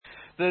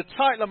The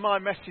title of my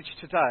message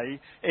today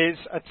is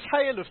A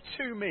Tale of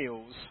Two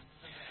Meals.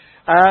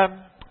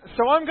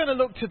 So I'm going to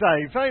look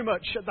today very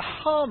much at the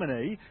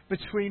harmony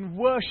between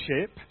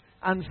worship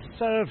and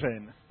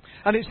serving.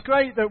 And it's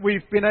great that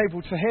we've been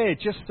able to hear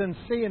just and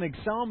see an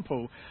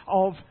example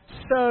of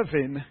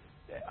serving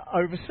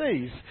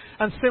overseas.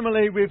 And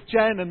similarly with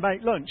Jen and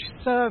Make Lunch,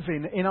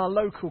 serving in our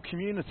local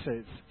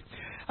communities.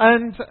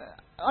 And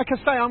like I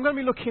say, I'm going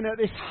to be looking at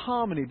this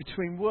harmony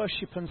between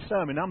worship and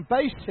sermon. I'm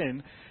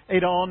basing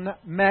it on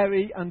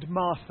Mary and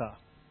Martha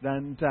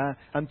and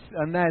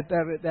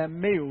their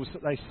meals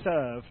that they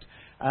served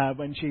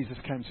when Jesus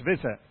came to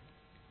visit.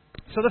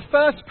 So the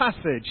first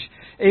passage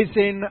is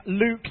in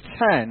Luke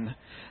 10.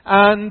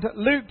 And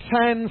Luke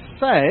 10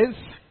 says,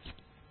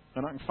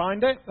 and I can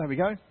find it, there we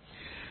go.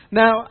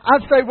 Now,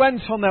 as they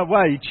went on their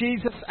way,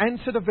 Jesus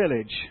entered a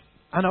village,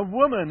 and a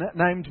woman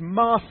named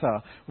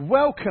Martha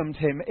welcomed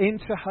him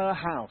into her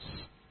house.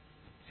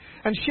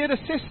 And she had a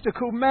sister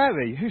called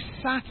Mary, who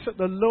sat at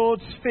the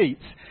Lord's feet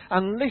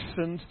and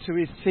listened to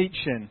his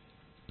teaching.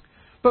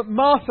 But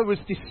Martha was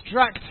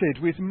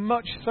distracted with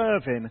much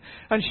serving,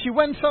 and she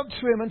went up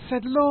to him and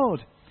said,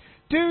 "Lord,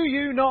 do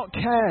you not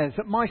care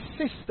that my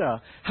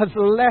sister has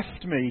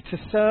left me to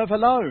serve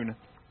alone?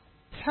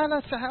 Tell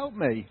her to help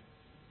me."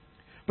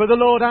 But the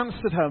Lord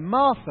answered her,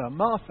 "Martha,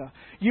 Martha,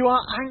 you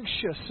are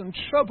anxious and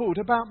troubled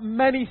about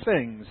many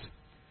things,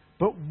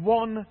 but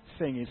one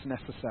thing is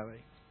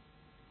necessary.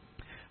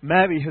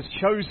 Mary has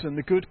chosen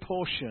the good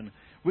portion,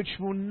 which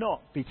will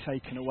not be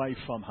taken away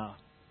from her."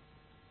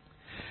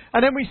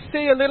 And then we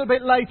see a little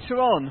bit later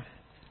on,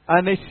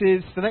 and this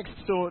is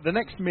the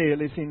next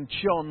meal is in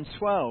John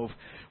 12.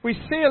 We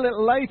see a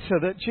little later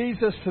that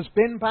Jesus has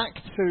been back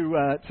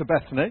to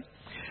Bethany.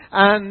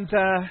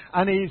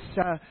 And he's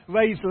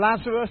raised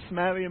Lazarus,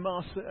 Mary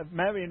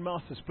and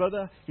Martha's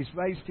brother. He's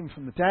raised him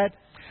from the dead.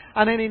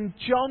 And then in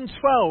John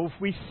 12,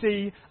 we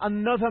see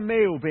another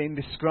meal being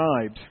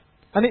described.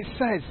 And it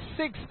says,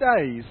 6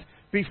 days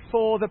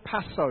before the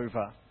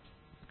Passover,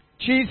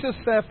 Jesus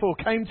therefore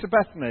came to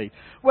Bethany,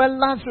 where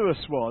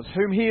Lazarus was,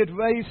 whom he had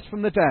raised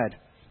from the dead.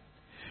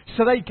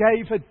 So they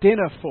gave a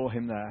dinner for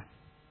him there.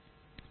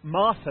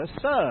 Martha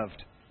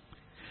served,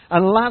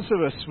 and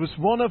Lazarus was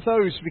one of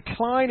those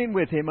reclining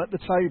with him at the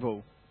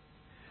table.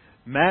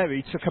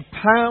 Mary took a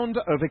pound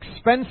of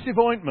expensive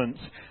ointment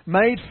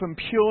made from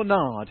pure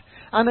nard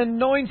and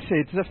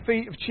anointed the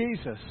feet of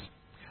Jesus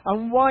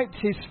and wiped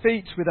his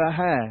feet with her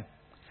hair.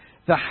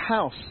 The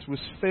house was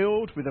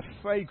filled with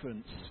a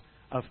fragrance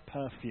of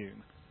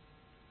perfume.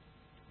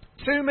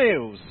 2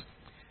 meals.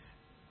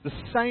 The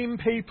same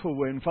people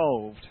were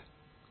involved.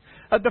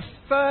 At the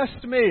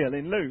first meal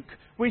in Luke,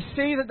 we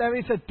see that there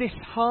is a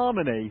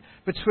disharmony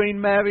between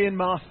Mary and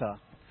Martha.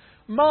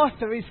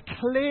 Martha is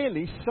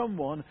clearly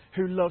someone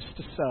who loves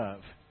to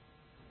serve.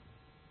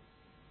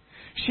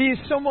 She is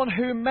someone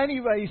who in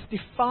many ways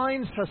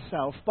defines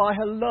herself by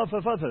her love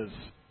of others.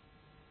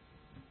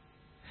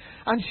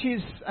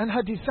 And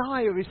her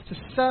desire is to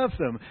serve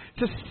them,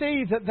 to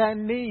see that their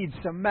needs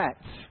are met.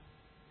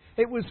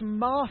 It was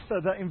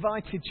Martha that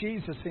invited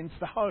Jesus into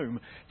the home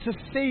to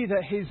see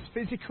that his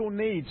physical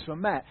needs were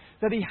met,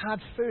 that he had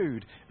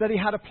food, that he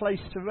had a place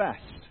to rest.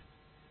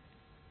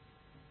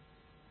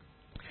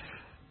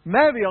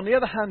 Mary, on the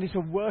other hand, is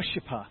a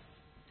worshipper.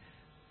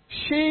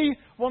 She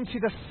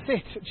wanted to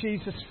sit at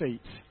Jesus'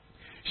 feet.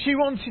 She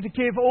wanted to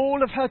give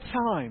all of her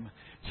time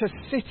to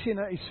sitting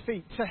at his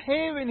feet, to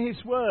hearing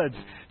his words,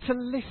 to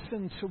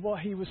listen to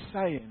what he was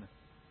saying.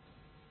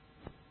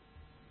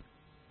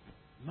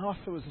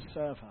 Martha was a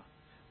server,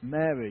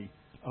 Mary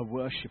a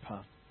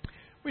worshipper.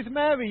 With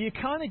Mary, you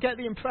kind of get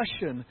the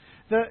impression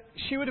that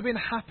she would have been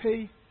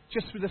happy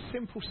just with a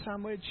simple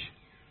sandwich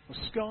or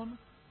scone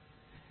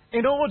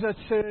in order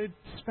to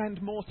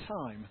spend more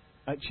time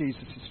at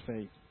Jesus'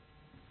 feet.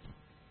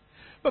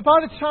 But by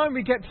the time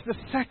we get to the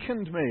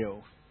second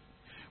meal,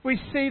 we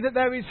see that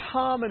there is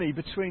harmony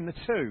between the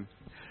two.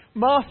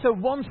 Martha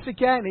once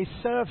again is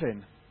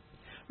serving.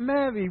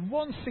 Mary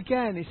once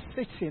again is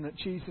sitting at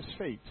Jesus'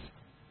 feet.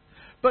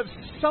 But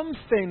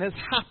something has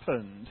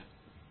happened.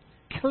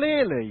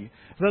 Clearly,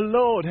 the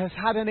Lord has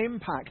had an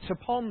impact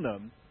upon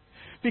them.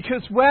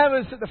 Because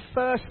whereas at the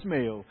first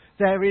meal,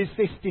 there is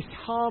this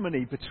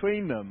disharmony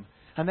between them,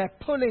 and they're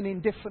pulling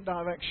in different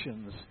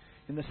directions,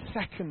 in the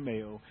second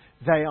meal,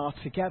 they are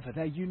together.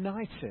 They're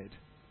united.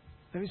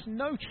 There is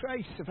no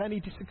trace of any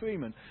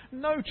disagreement,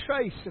 no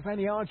trace of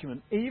any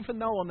argument, even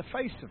though on the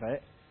face of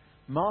it,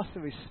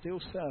 Martha is still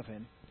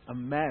serving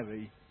and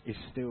Mary is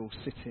still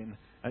sitting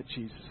at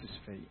Jesus'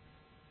 feet.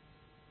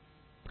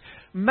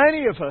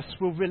 Many of us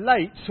will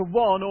relate to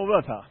one or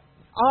other.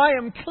 I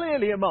am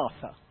clearly a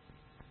Martha.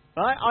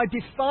 Right? I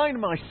define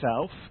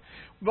myself,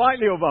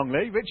 rightly or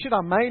wrongly, Richard,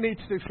 I may need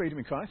to do freedom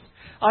in Christ.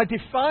 I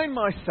define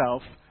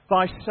myself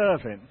by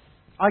serving.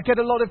 I get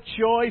a lot of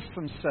joy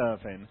from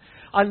serving.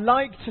 I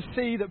like to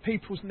see that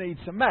people's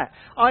needs are met.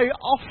 I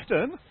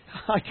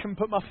can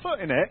put my foot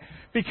in it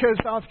because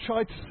I've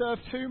tried to serve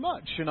too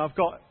much and I've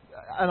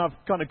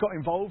kind of got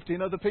involved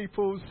in other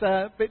people's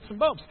bits and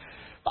bobs.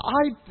 But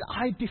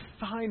I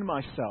define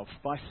myself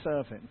by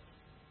serving.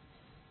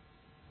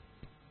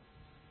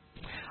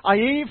 I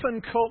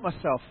even caught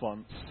myself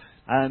once,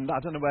 and I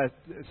don't know where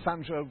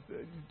Sandra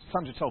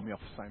told me off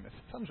for saying this.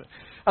 Sandra,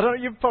 I don't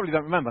know, you probably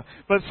don't remember,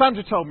 but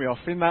Sandra told me off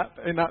in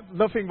that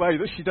loving way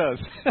that she does.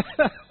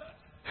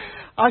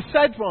 I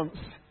said once,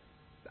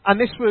 and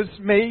this was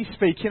me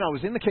speaking, I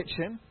was in the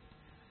kitchen,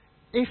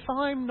 if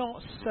I'm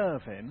not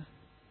serving,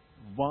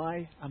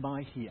 why am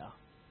I here?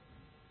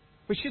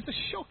 Which is a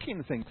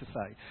shocking thing to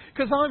say,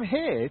 because I'm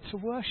here to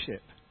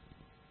worship.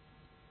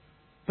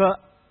 But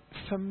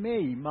for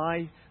me,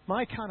 my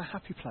kind of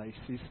happy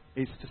place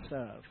is to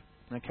serve,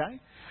 okay?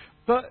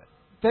 But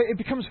it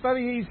becomes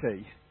very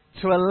easy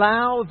to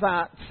allow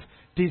that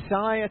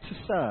desire to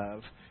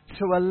serve,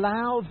 to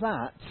allow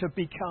that to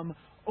become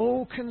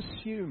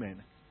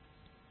all-consuming.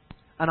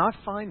 And I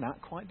find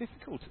that quite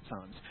difficult at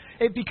times.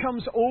 It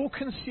becomes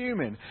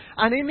all-consuming.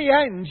 And in the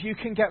end, you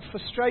can get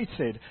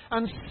frustrated.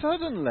 And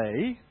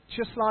suddenly,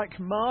 just like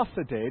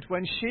Martha did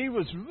when she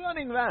was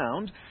running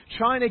around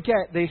trying to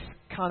get this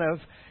kind of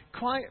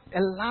quite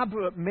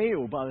elaborate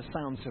meal, by the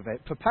sounds of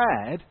it,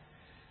 prepared,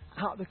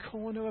 out the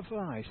corner of her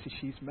eye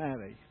she's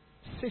Mary,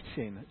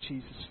 sitting at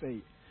Jesus'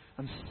 feet.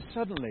 And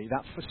suddenly,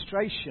 that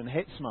frustration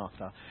hits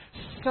Martha.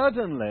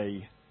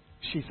 Suddenly,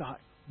 she's like,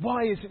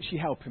 why isn't she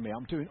helping me?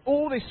 I'm doing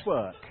all this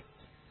work.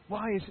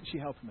 Why isn't she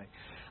helping me?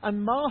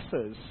 And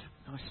Martha's,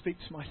 I speak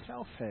to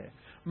myself here,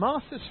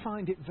 Martha's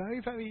find it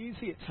very, very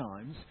easy at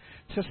times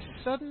to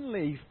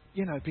suddenly,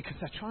 because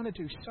they're trying to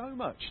do so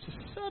much, to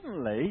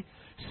suddenly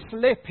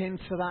slip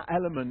into that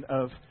element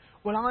of,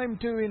 well, I'm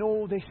doing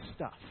all this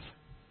stuff.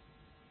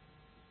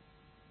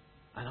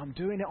 And I'm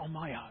doing it on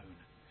my own.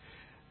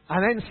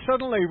 And then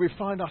suddenly we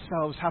find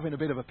ourselves having a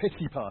bit of a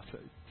pity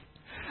party.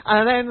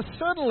 And then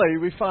suddenly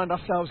we find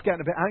ourselves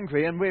getting a bit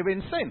angry and we're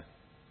in sin.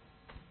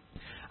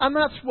 And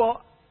that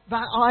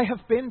I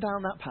have been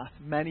down that path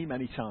many,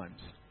 many times.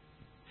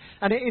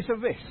 And it is a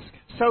risk.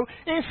 So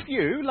if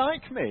you,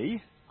 like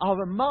me,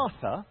 are a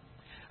Martha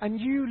and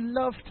you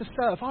love to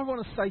serve, I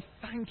want to say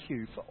thank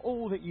you for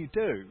all that you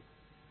do.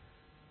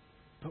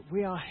 But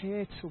we are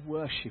here to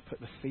worship at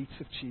the feet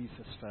of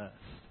Jesus first.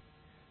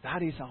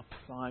 That is our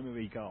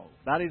primary goal.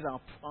 That is our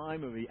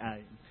primary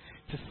aim.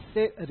 To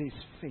sit at his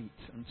feet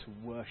and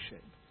to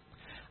worship.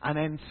 And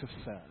then to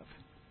serve.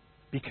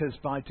 Because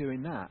by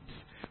doing that,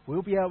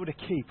 we'll be able to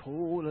keep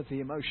all of the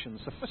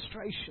emotions, the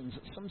frustrations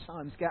that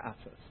sometimes get at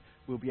us,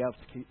 we'll be able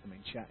to keep them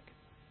in check.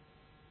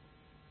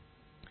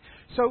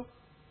 So,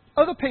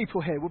 other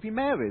people here will be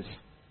Marys.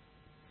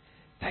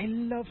 They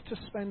love to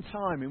spend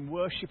time in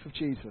worship of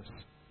Jesus,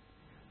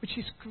 which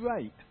is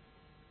great.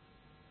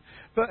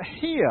 But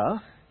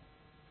here,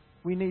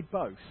 we need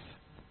both.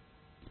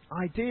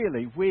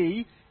 Ideally,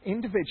 we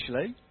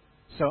individually,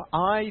 so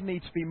I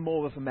need to be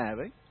more of a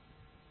Mary.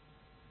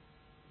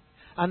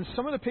 And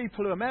some of the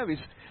people who are Marys,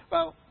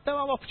 well, there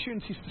are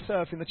opportunities to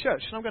serve in the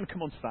church, and I'm going to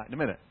come on to that in a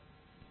minute.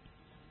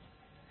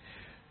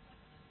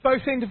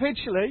 Both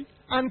individually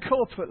and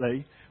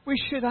corporately, we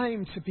should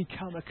aim to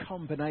become a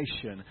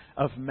combination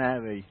of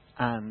Mary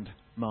and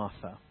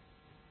Martha.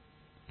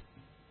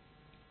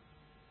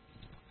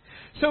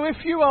 So if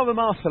you are a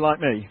Martha like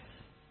me,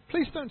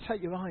 please don't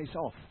take your eyes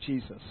off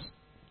Jesus.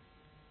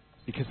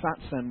 Because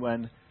that's then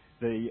when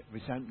the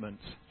resentment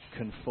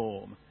can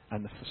form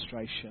and the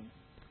frustration.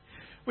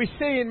 We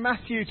see in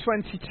Matthew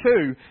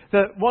 22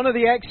 that one of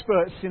the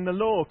experts in the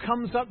law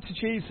comes up to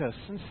Jesus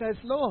and says,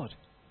 Lord,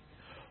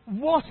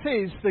 what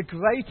is the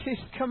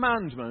greatest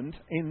commandment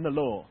in the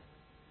law?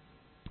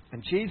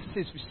 And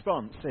Jesus'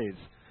 response is,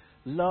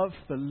 love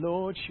the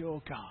Lord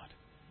your God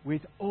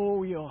with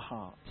all your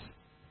heart.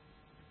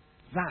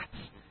 That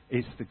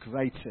is the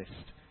greatest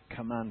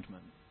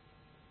commandment.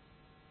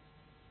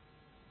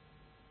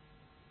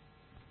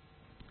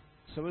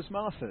 So as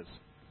Marthas,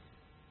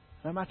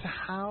 no matter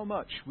how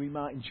much we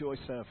might enjoy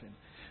serving,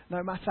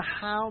 no matter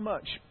how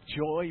much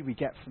joy we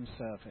get from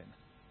serving,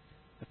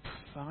 the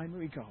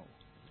primary goal,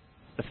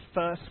 the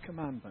first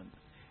commandment,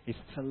 is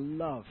to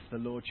love the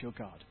Lord your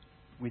God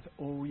with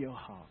all your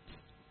heart,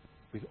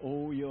 with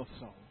all your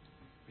soul,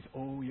 with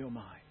all your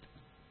mind.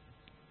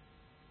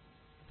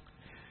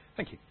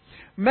 Thank you.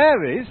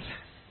 Marys,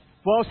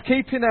 whilst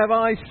keeping their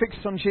eyes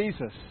fixed on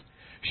Jesus,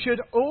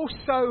 should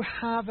also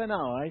have an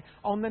eye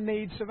on the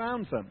needs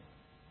around them.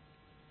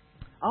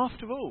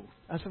 After all,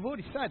 as I've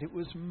already said, it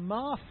was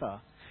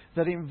Martha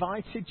that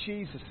invited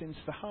Jesus into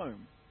the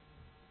home.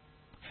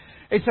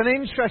 It's an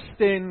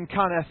interesting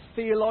kind of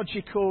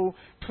theological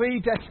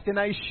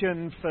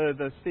predestination for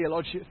the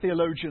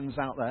theologians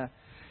out there.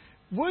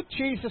 Would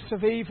Jesus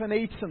have even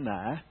eaten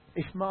there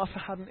if Martha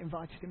hadn't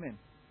invited him in?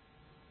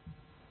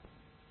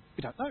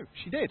 We don't know.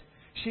 She did.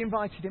 She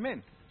invited him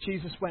in.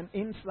 Jesus went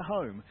into the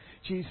home.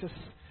 Jesus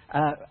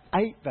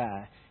ate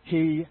there.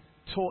 He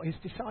taught his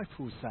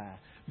disciples there.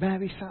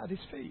 Mary sat at his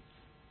feet.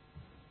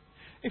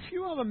 If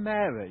you are a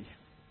Mary,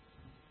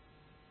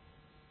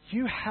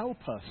 you help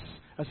us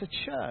as a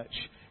church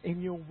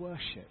in your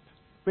worship.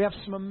 We have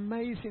some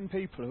amazing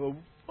people who are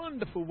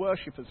wonderful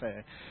worshippers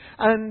here.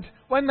 And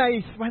when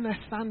they're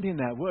standing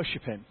there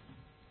worshipping,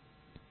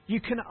 you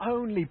can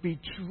only be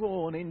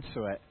drawn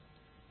into it.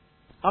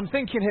 I'm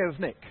thinking here of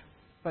Nick.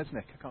 Where's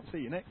Nick? I can't see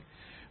you, Nick.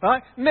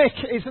 Right? Nick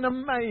is an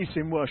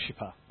amazing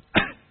worshipper.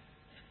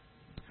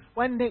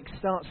 When Nick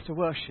starts to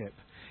worship,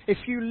 if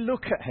you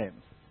look at him,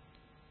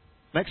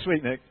 next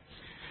week, Nick,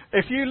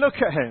 if you look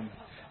at him,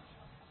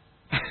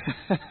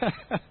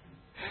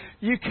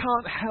 you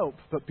can't help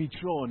but be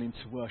drawn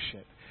into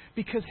worship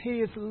because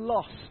he is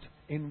lost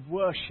in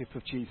worship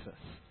of Jesus.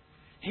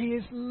 He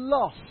is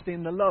lost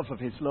in the love of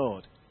his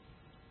Lord.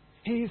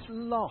 He is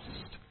lost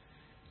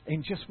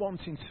in just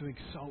wanting to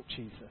exalt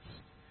Jesus.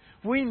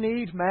 We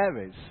need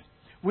Marys.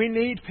 We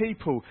need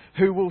people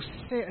who will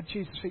sit at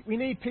Jesus' feet. We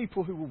need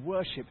people who will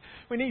worship.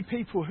 We need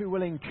people who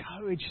will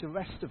encourage the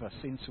rest of us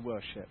into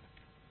worship.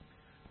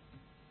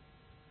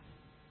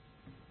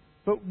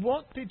 But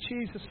what did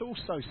Jesus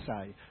also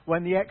say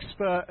when the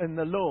expert in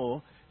the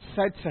law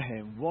said to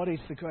him, what is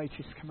the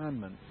greatest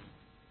commandment?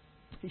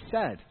 He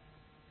said,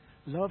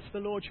 love the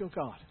Lord your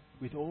God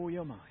with all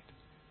your mind,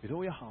 with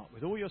all your heart,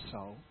 with all your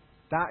soul.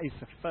 That is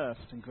the first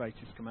and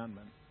greatest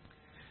commandment.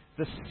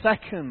 The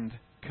second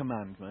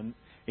commandment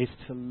is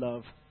to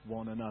love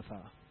one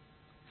another.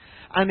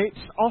 And it's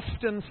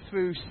often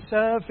through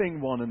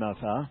serving one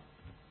another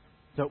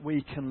that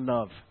we can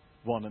love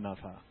one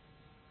another.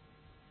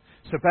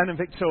 So Ben and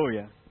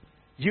Victoria,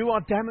 you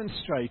are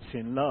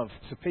demonstrating love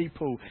to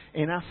people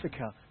in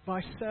Africa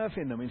by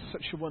serving them in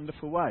such a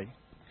wonderful way.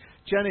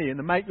 Jenny and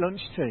the Make Lunch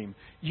team,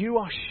 you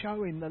are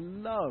showing the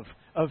love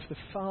of the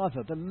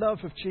Father, the love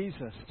of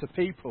Jesus to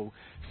people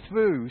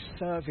through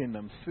serving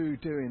them, through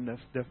doing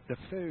the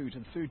food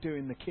and through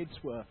doing the kids'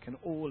 work and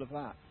all of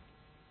that.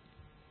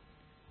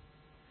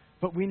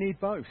 But we need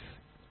both.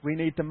 We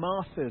need the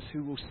Marthas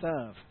who will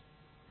serve.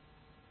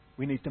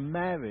 We need the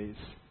Marys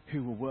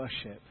who will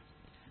worship.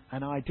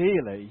 And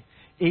ideally,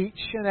 each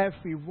and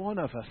every one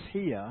of us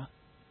here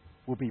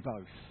will be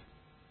both.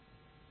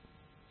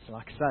 So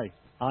like I say,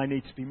 I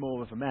need to be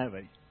more of a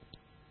Mary.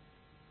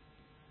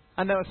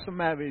 And there are some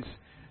Marys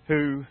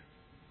who,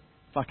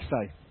 like I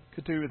say,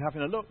 could do with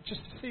having a look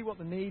just to see what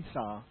the needs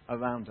are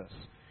around us.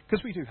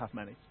 Because we do have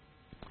many.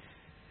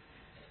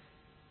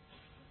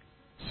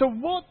 So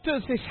what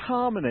does this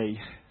harmony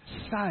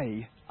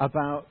say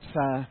about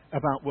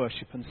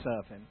worship and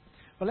serving?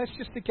 Well,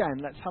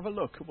 let's have a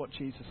look at what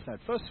Jesus said.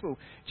 First of all,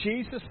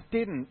 Jesus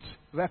didn't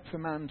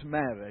reprimand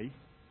Mary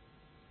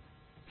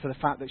for the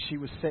fact that she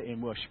was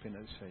sitting worshipping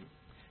at his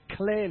feet.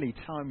 Clearly,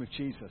 time with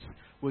Jesus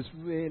was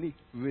really,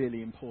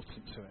 really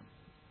important to him.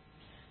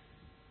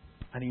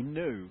 And he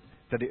knew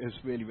that it was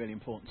really, really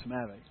important to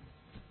Mary.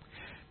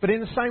 But in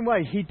the same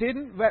way, he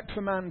didn't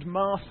reprimand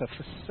Martha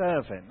for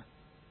serving.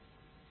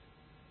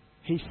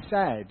 He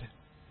said,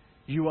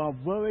 you are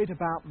worried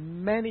about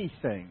many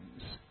things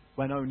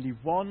when only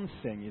one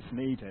thing is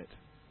needed.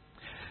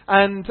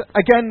 And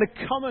again,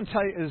 the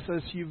commentators,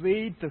 as you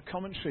read the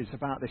commentaries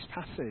about this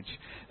passage,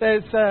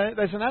 there's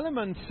an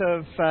element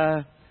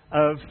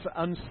of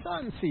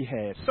uncertainty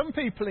here. Some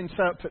people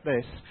interpret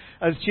this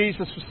as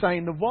Jesus was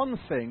saying the one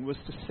thing was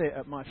to sit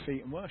at my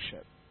feet and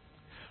worship.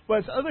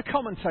 Whereas other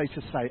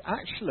commentators say,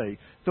 actually,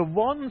 the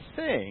one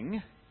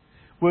thing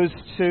was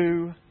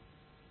to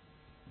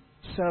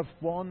serve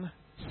one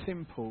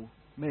simple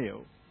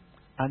meal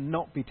and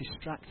not be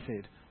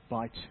distracted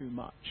by too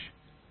much.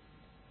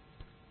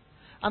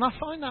 And I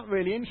find that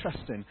really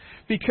interesting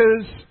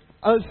because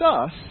as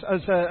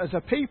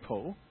a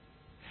people,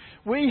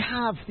 we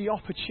have the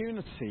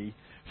opportunity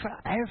for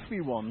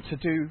everyone to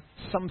do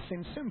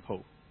something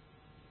simple.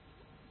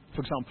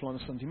 For example, on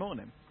a Sunday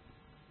morning.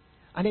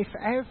 And if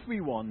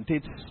everyone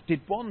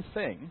did one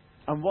thing,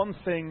 and one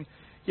thing,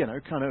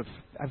 kind of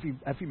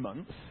every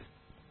month,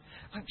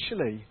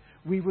 actually,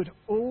 we would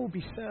all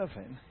be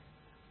serving.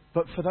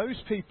 But for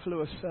those people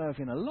who are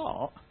serving a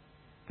lot,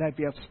 they'd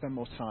be able to spend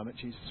more time at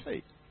Jesus'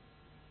 feet.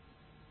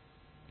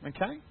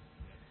 Okay?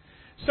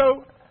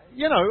 So,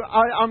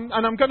 I'm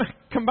going to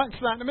come back to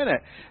that in a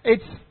minute.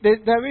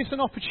 There is an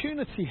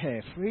opportunity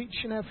here for each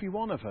and every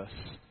one of us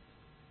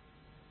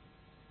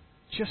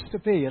just to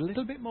be a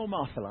little bit more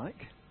Martha-like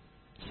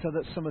so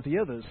that some of the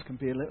others can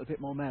be a little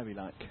bit more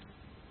Mary-like.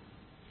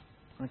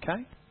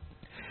 Okay?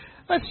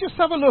 Let's just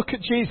have a look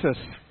at Jesus.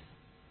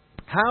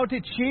 How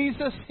did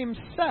Jesus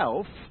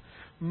himself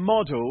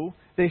model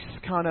this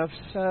kind of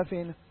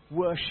serving,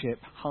 worship,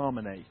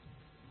 harmony?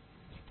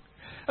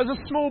 As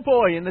a small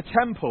boy in the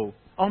temple,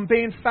 on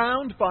being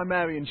found by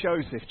Mary and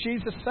Joseph,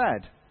 Jesus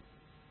said,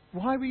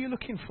 "Why were you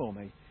looking for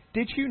me?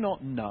 Did you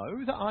not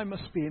know that I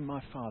must be in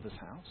my Father's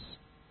house?"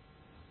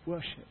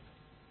 Worship.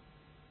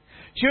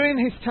 During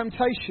his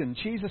temptation,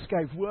 Jesus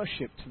gave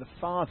worship to the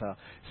Father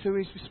through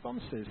his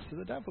responses to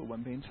the devil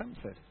when being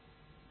tempted.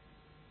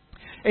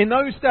 In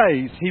those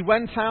days, he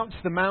went out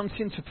to the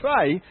mountain to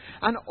pray,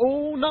 and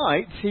all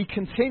night he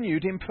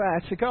continued in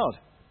prayer to God.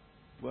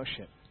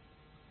 Worship.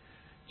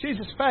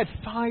 Jesus fed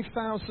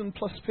 5,000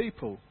 plus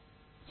people,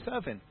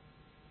 serving.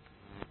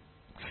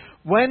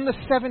 When the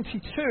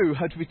 72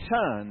 had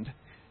returned,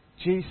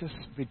 Jesus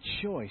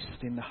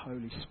rejoiced in the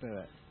Holy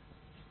Spirit.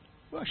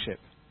 Worship.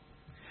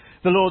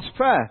 The Lord's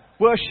Prayer.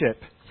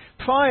 Worship.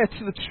 Prior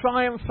to the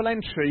triumphal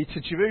entry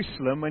to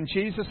Jerusalem, when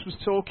Jesus was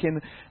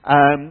talking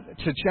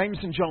to James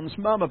and John's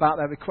mum about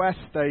their request,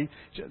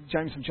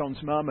 James and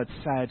John's mum had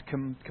said,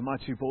 can my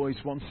two boys,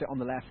 one sit on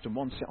the left and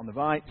one sit on the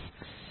right?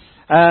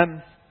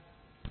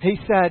 He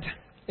said,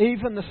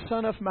 even the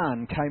Son of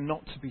Man came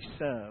not to be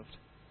served,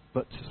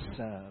 but to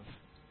serve,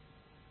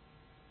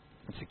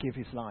 and to give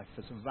his life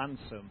as a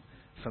ransom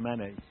for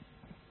many.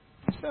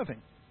 Serving.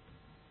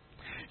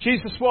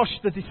 Jesus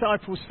washed the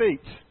disciples'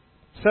 feet.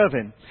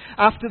 Serving.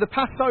 After the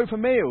Passover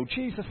meal,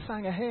 Jesus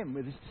sang a hymn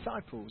with his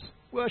disciples.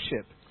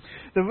 Worship.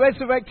 The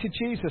resurrected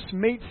Jesus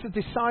meets the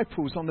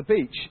disciples on the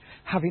beach,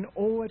 having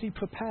already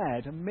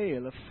prepared a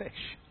meal of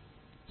fish.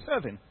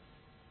 Serving.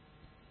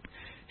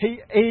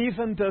 He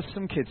even does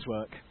some kids'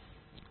 work.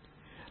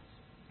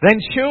 Then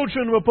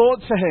children were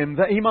brought to him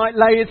that he might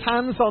lay his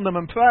hands on them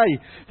and pray.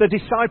 The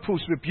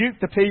disciples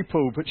rebuked the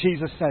people, but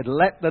Jesus said,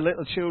 let the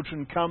little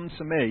children come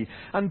to me,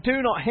 and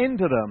do not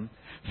hinder them,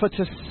 for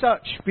to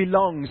such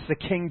belongs the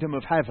kingdom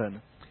of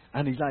heaven.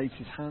 And he laid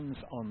his hands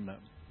on them.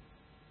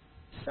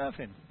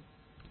 Serving.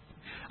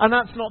 And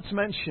that's not to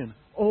mention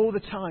all the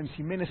times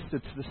he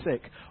ministered to the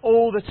sick,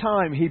 all the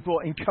time he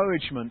brought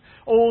encouragement,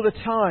 all the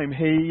time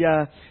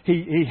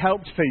he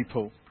helped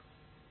people.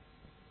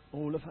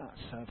 All of that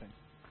serving.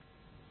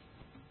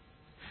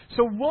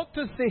 So what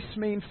does this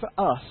mean for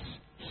us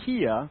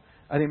here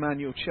at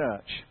Emmanuel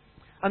Church?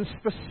 And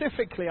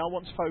specifically, I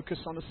want to focus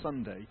on a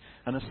Sunday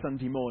and a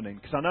Sunday morning,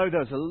 because I know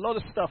there's a lot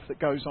of stuff that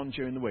goes on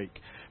during the week.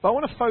 But I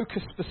want to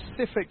focus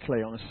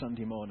specifically on a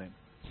Sunday morning.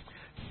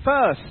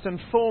 First and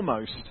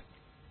foremost,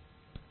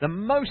 the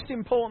most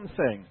important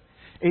thing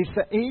is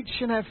that each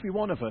and every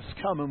one of us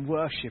come and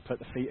worship at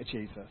the feet of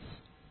Jesus.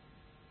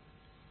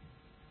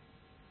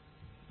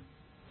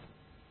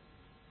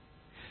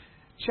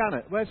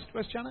 Janet, where's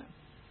Janet?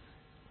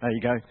 There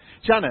you go.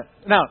 Janet.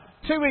 Now,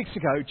 2 weeks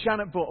ago,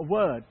 Janet brought a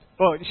word.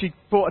 Well, she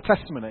brought a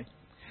testimony.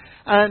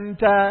 And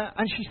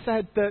she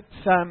said that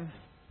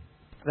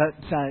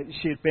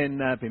she had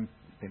been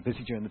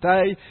busy during the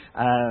day.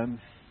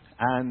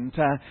 And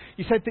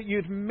you said that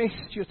you'd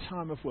missed your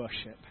time of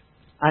worship.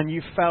 And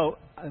you felt,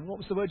 what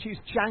was the word you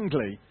used?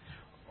 Jangly.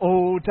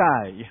 All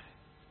day.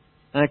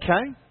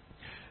 Okay?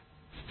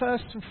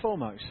 First and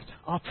foremost,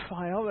 our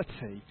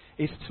priority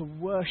is to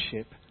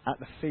worship at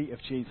the feet of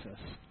Jesus.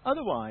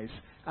 Otherwise,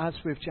 as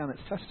with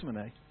Janet's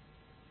testimony,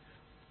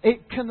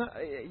 it can,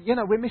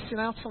 we're missing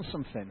out on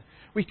something.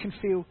 We can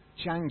feel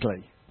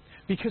jangly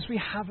because we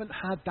haven't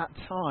had that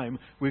time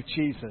with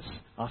Jesus,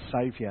 our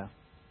Saviour.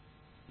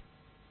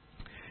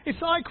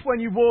 It's like when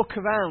you walk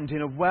around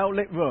in a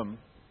well-lit room.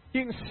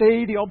 You can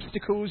see the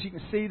obstacles, you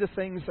can see the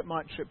things that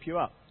might trip you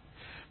up.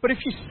 But if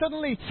you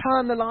suddenly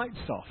turn the lights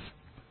off,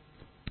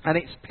 and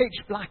it's pitch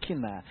black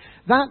in there,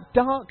 that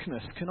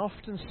darkness can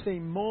often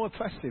seem more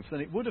oppressive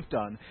than it would have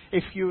done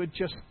if you had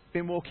just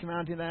been walking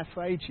around in there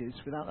for ages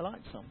without the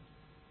lights on.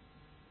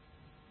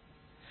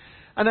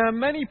 And there are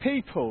many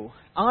people,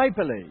 I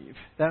believe,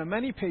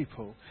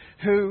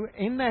 who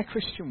in their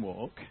Christian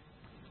walk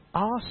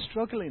are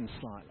struggling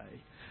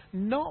slightly.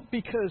 Not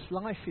because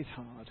life is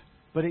hard,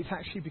 but it's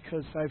actually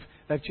because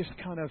they've just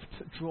kind of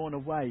drawn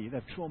away,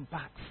 they've drawn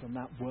back from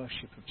that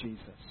worship of Jesus.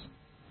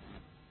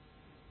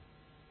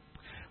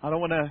 I don't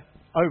want to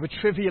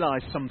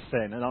over-trivialise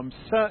something, and I'm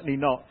certainly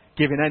not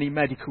giving any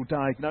medical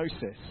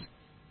diagnosis.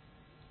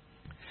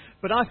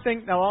 But I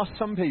think there are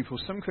some people,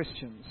 some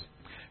Christians,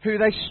 who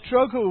they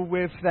struggle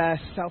with their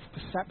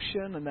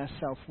self-perception and their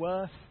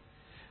self-worth,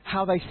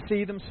 how they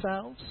see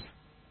themselves.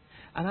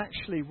 And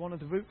actually, one of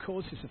the root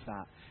causes of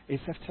that is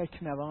they've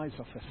taken their eyes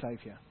off their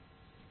Saviour.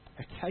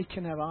 They've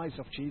taken their eyes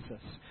off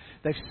Jesus.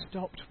 They've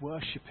stopped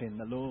worshipping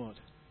the Lord.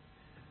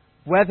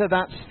 Whether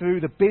that's through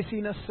the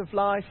busyness of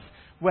life,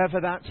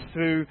 whether that's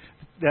through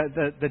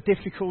the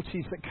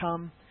difficulties that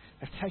come,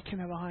 they've taken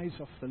their eyes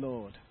off the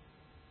Lord.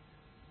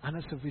 And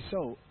as a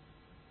result,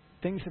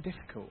 things are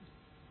difficult.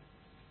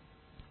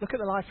 Look at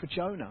the life of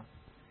Jonah.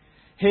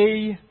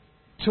 He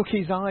took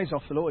his eyes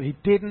off the Lord. He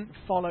didn't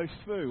follow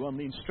through on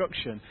the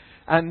instruction.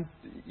 And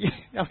he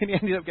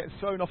ended up getting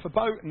thrown off a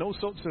boat and all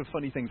sorts of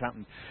funny things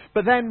happened.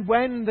 But then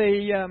when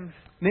the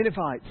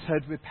Ninevites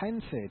had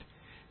repented,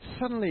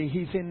 suddenly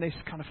he's in this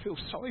kind of feel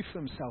sorry for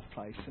himself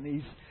place, and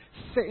he's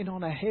sitting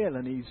on a hill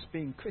and he's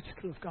being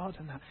critical of God,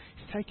 and that.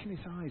 He's taken his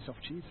eyes off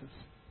Jesus.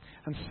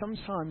 And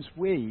sometimes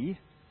we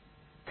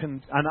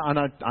can, and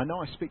I know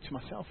I speak to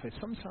myself here,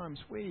 sometimes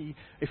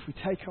if we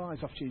take our eyes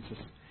off Jesus,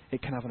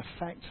 it can have an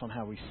effect on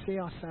how we see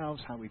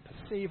ourselves, how we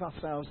perceive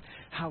ourselves,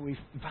 how we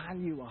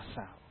value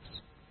ourselves.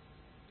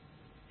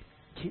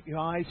 Keep your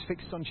eyes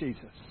fixed on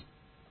Jesus.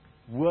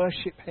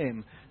 Worship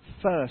him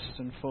first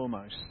and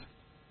foremost.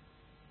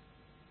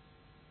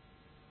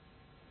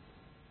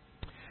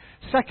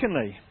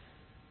 Secondly,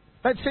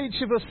 let's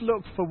each of us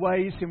look for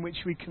ways in which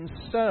we can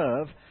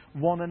serve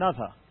one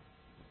another.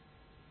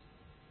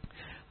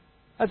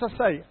 As I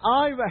say,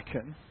 I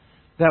reckon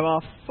there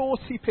are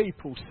 40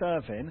 people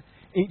serving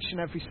each and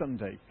every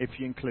Sunday, if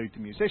you include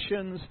the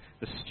musicians,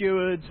 the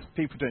stewards,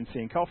 people doing tea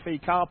and coffee,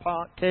 car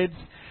park, kids.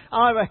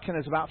 I reckon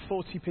there's about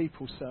 40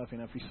 people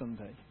serving every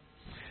Sunday.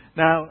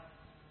 Now,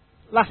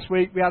 last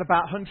week we had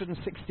about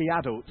 160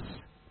 adults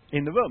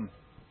in the room.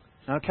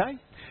 Okay?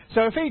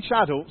 So if each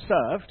adult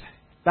served,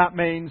 that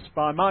means,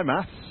 by my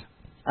maths,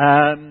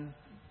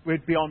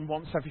 we'd be on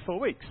once every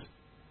 4 weeks.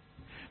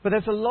 But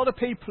there's a lot of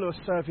people who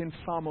are serving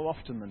far more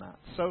often than that.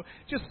 So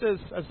just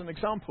as an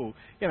example,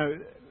 you know,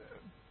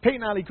 Pete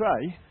and Ali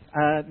Gray,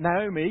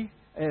 Naomi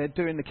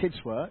doing the kids'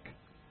 work,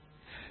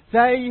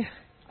 they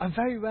are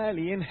very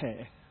rarely in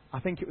here. I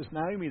think it was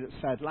Naomi that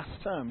said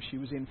last term she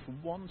was in for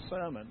one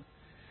sermon.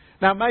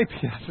 Now, maybe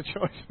that's a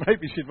choice.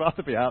 Maybe she'd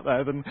rather be out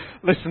there than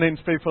listening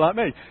to people like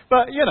me.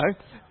 But, you know,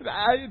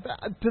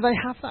 do they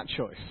have that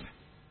choice?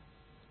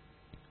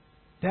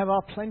 There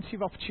are plenty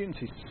of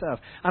opportunities to serve.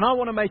 And I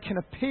want to make an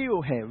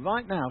appeal here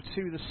right now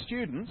to the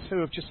students who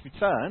have just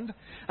returned.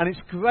 And it's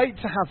great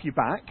to have you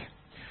back.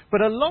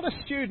 But a lot of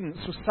students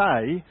will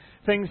say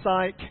things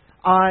like,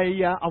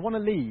 I want to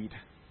lead.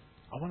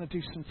 I want to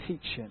do some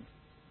teaching.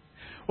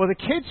 Well, the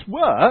kids'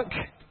 work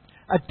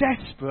are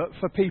desperate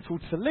for people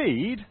to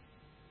lead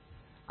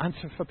and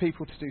for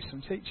people to do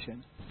some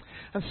teaching.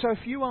 And so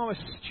if you are a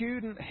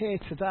student here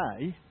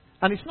today,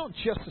 and it's not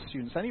just the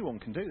students, anyone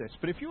can do this,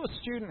 but if you're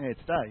a student here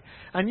today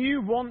and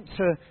you want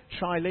to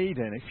try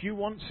leading, if you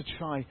want to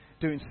try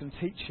doing some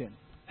teaching,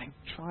 then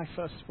try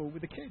first of all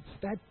with the kids.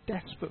 They're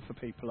desperate for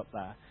people up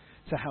there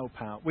to help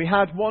out. We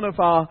had one of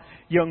our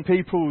young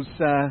people's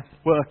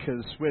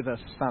workers with us,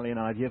 Sally and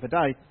I, the other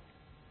day.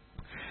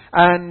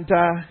 And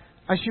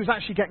she was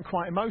actually getting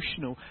quite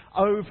emotional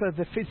over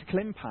the physical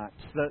impact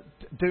that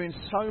doing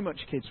so much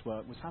kids'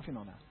 work was having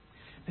on her.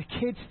 The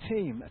kids'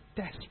 team are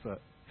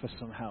desperate for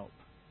some help.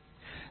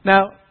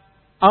 Now,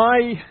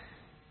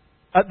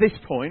 at this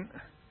point,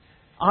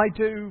 I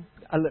do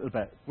a little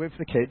bit with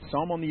the kids, so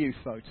I'm on the youth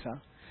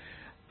rota.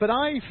 But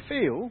I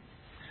feel,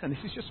 and this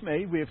is just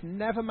me, we have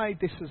never made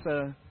this as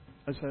a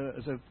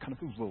kind of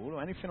a rule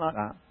or anything like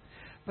that.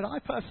 But I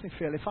personally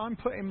feel if I'm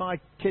putting my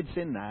kids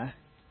in there,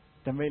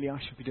 then really I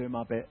should be doing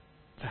my bit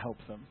to help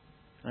them.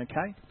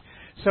 Okay?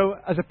 So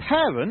as a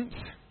parent,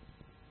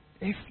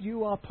 if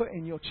you are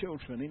putting your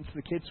children into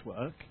the kids'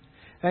 work,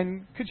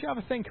 then could you have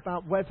a think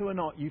about whether or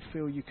not you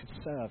feel you could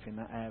serve in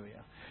that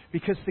area?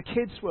 Because the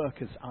kids'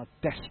 workers are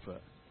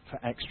desperate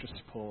for extra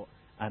support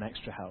and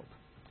extra help.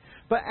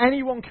 But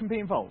anyone can be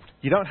involved.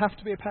 You don't have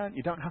to be a parent,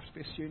 you don't have to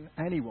be a student,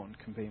 anyone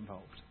can be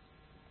involved.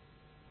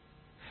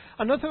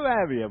 Another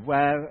area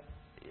where,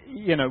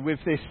 you know, with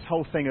this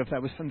whole thing of there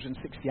was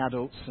 160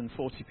 adults and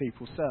 40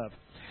 people served,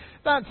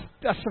 that's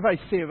a very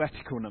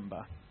theoretical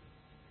number.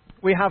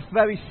 We have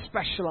very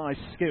specialised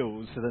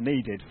skills that are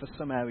needed for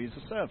some areas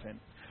of serving.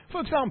 For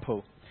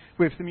example,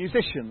 with the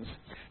musicians.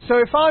 So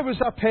if I was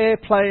up here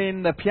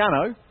playing the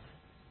piano,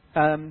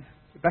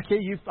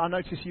 Becky, I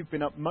notice you've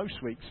been up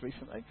most weeks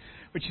recently,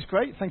 which is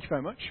great, thank you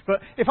very much.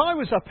 But if I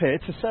was up here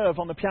to serve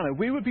on the piano,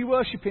 we would be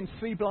worshipping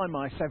 3 blind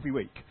mice every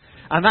week.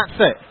 And that's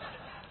it.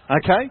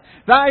 Okay?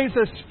 That is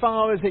as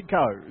far as it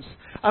goes.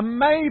 And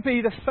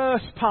maybe the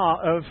first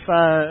part of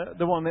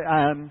the one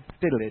that,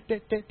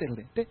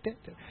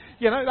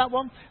 you know, that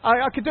one?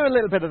 I could do a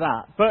little bit of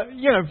that. But,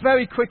 you know,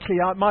 very quickly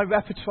my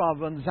repertoire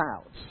runs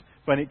out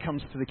when it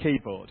comes to the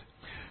keyboard.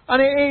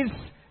 And it is,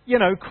 you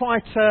know,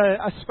 quite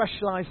a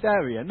specialised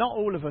area. Not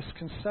all of us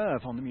can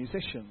serve on the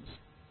musicians.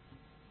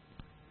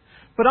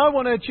 But I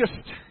want to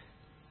just,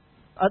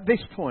 at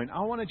this point, I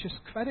want to just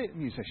credit the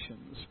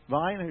musicians.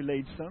 Ryan, who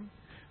leads them.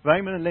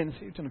 Raymond and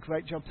Lindsay have done a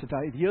great job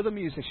today. The other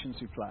musicians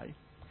who play.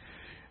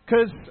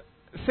 Because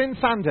since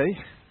Andy,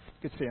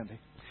 good to see Andy,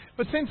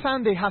 but since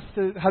Andy had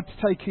to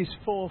take his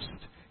forced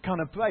kind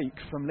of break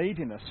from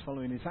leading us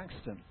following his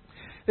accident,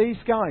 these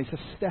guys are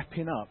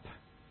stepping up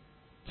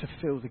to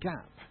fill the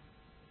gap.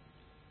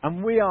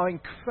 And we are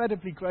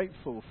incredibly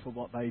grateful for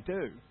what they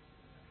do.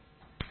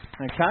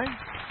 Okay?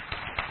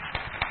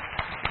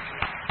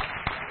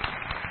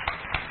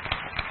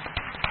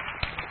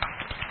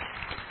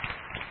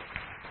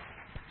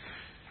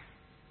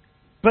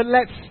 But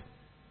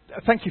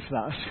thank you for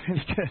that, that's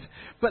really good.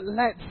 But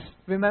let's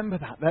remember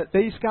that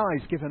these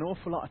guys give an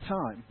awful lot of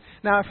time.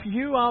 Now, if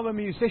you are a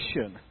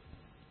musician,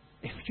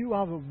 if you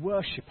are a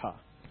worshipper,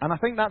 and I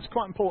think that's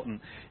quite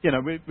important, you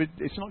know,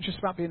 it's not just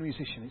about being a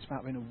musician, it's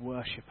about being a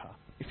worshipper.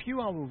 If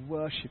you are a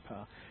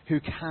worshipper who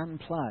can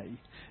play,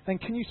 then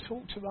can you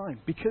talk to Ryan?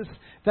 Because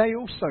they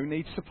also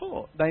need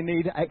support. They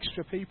need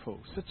extra people.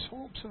 So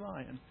talk to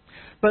Ryan.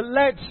 But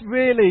let's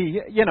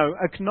really, you know,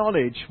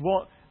 acknowledge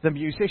what the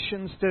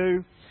musicians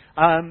do.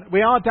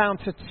 We are down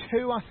to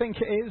 2, I think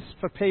it is,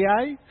 for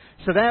PA.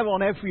 So they're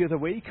on every other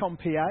week on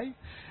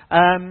PA.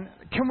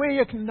 Can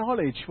we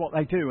acknowledge what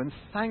they do and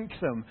thank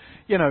them,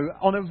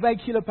 on a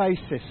regular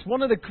basis?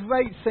 One of the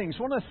great things,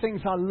 one of the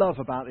things I love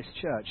about this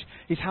church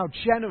is how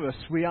generous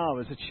we are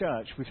as a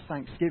church with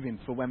thanksgiving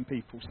for when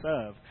people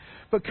serve.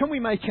 But can we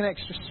make an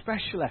extra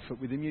special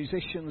effort with the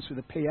musicians, with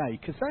the PA?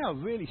 Because they are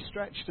really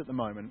stretched at the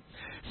moment.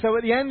 So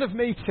at the end of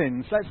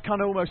meetings, let's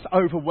kind of almost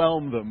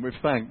overwhelm them with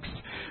thanks.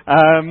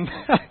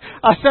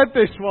 I said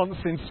this once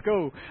in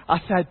school. I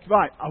said,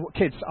 right,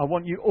 kids, I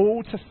want you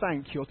all to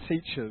thank your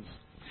teachers.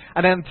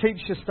 And then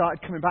teachers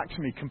started coming back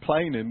to me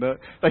complaining that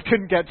they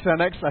couldn't get to their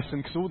next lesson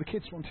because all the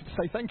kids wanted to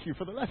say thank you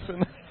for the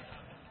lesson.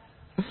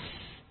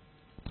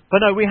 But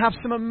no, we have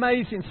some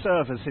amazing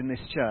servers in this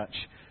church.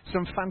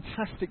 Some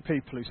fantastic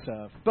people who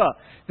serve. But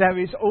there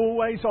is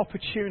always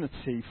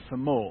opportunity for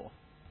more.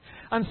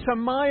 And so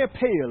my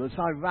appeal, as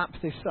I wrap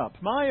this up,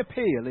 my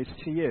appeal is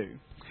to you.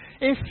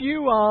 If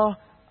you are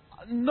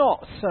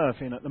not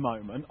serving at the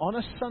moment on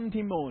a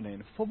Sunday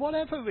morning, for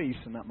whatever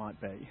reason that might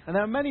be, and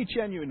there are many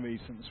genuine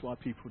reasons why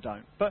people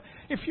don't, but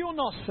if you're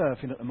not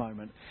serving at the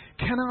moment,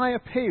 can I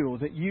appeal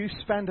that you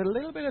spend a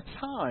little bit of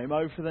time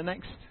over the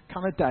next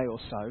kind of day or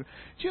so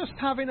just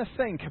having a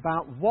think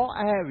about what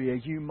area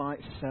you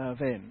might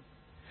serve in?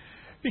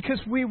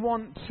 Because we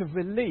want to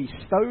release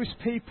those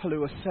people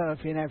who are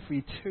serving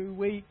every 2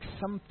 weeks,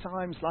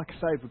 sometimes, like I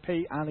say,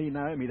 repeat, Ali,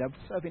 Naomi, they're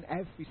serving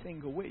every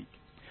single week.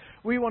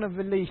 We want to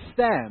release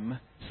them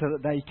so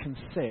that they can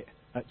sit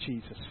at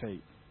Jesus'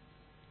 feet.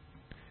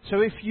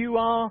 So if you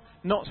are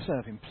not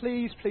serving,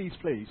 please, please,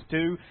 please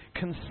do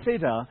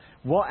consider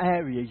what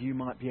area you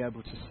might be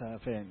able to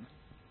serve in.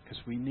 Because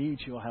we need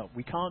your help.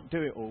 We can't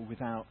do it all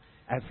without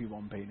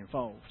everyone being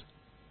involved.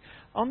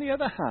 On the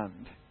other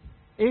hand,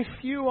 if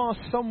you are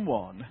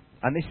someone,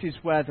 and this is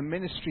where the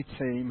ministry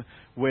team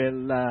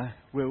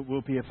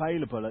will be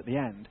available at the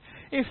end.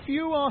 If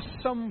you are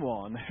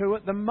someone who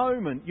at the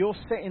moment you're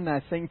sitting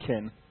there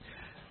thinking,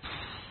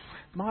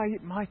 my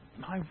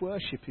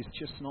worship is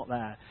just not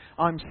there.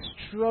 I'm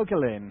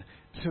struggling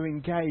to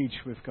engage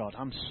with God.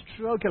 I'm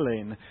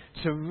struggling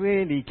to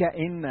really get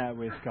in there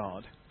with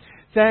God.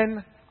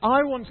 Then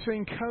I want to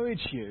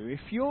encourage you, if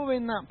you're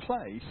in that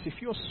place, if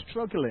you're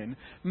struggling,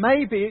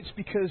 maybe it's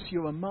because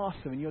you're a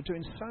martyr and you're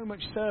doing so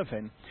much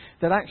serving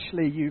that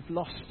actually you've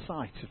lost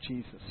sight of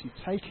Jesus.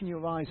 You've taken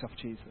your eyes off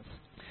Jesus.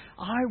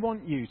 I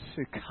want you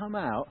to come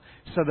out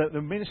so that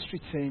the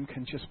ministry team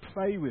can just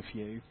pray with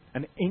you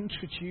and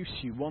introduce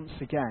you once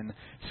again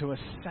to a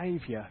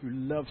Saviour who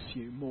loves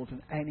you more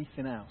than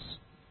anything else.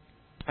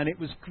 And it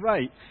was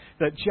great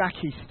that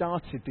Jackie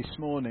started this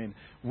morning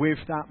with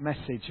that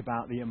message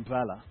about the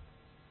umbrella.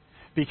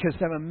 Because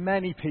there are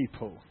many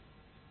people,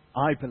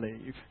 I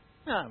believe,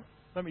 no,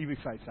 let me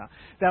rephrase that.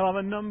 There are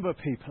a number of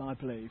people, I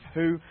believe,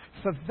 who,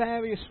 for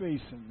various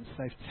reasons,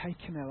 they've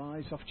taken their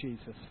eyes off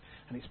Jesus,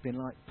 and it's been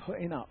like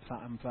putting up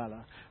that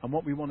umbrella. And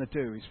what we want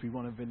to do is we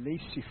want to release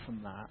you from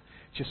that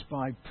just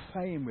by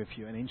praying with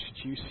you and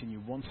introducing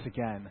you once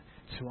again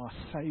to our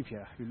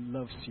Saviour who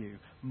loves you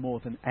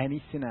more than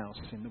anything else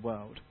in the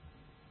world.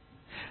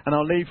 And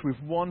I'll leave with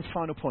one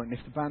final point.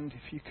 If the band,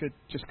 if you could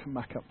just come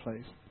back up,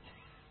 please.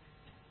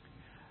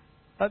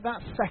 At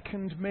that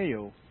second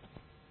meal,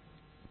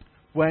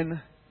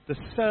 when the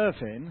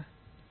serving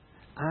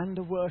and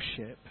the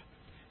worship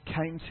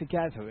came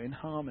together in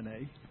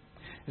harmony,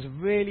 there's a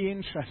really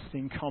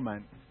interesting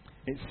comment.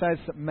 It says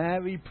that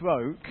Mary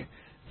broke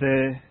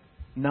the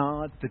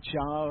nard, the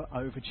jar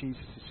over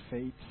Jesus'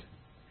 feet,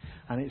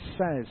 and it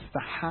says the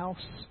house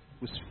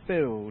was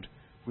filled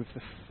with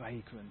the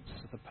fragrance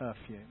of the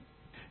perfume.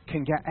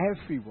 Can get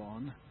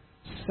everyone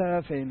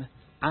serving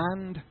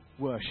and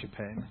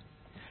worshipping,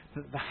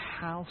 that the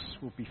house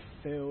will be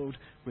filled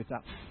with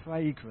that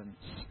fragrance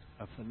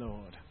of the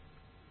Lord.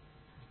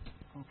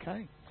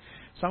 Okay.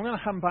 So I'm going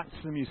to hand back to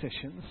the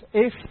musicians.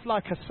 If,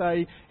 like I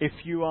say, if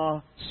you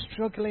are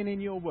struggling in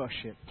your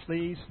worship,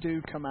 please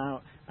do come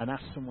out and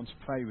ask someone to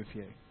pray with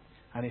you.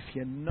 And if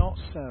you're not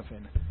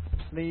serving,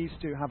 please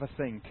do have a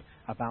think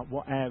about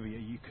what area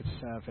you could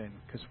serve in,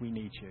 because we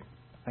need you.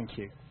 Thank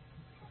you.